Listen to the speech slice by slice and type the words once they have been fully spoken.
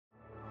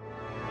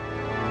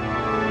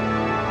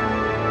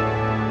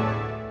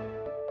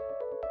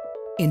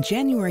In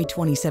January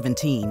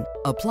 2017,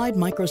 Applied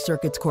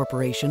Microcircuits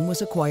Corporation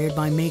was acquired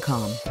by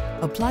MACOM.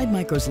 Applied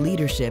Micro's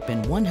leadership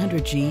in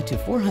 100G to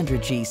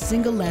 400G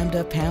single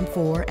lambda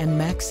PAM4 and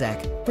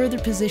MACsec further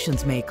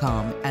positions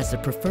MACOM as the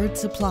preferred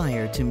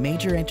supplier to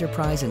major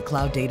enterprise and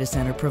cloud data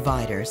center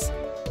providers.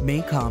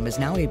 MACOM is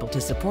now able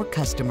to support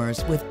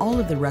customers with all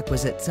of the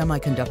requisite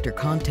semiconductor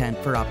content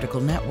for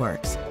optical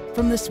networks,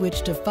 from the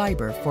switch to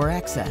fiber for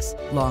access,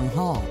 long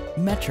haul,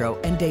 metro,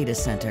 and data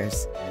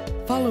centers.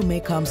 Follow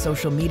MACOM's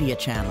social media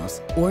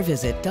channels or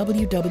visit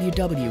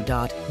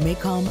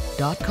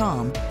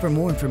www.macom.com for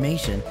more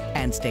information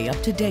and stay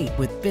up to date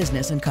with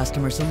business and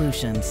customer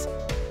solutions.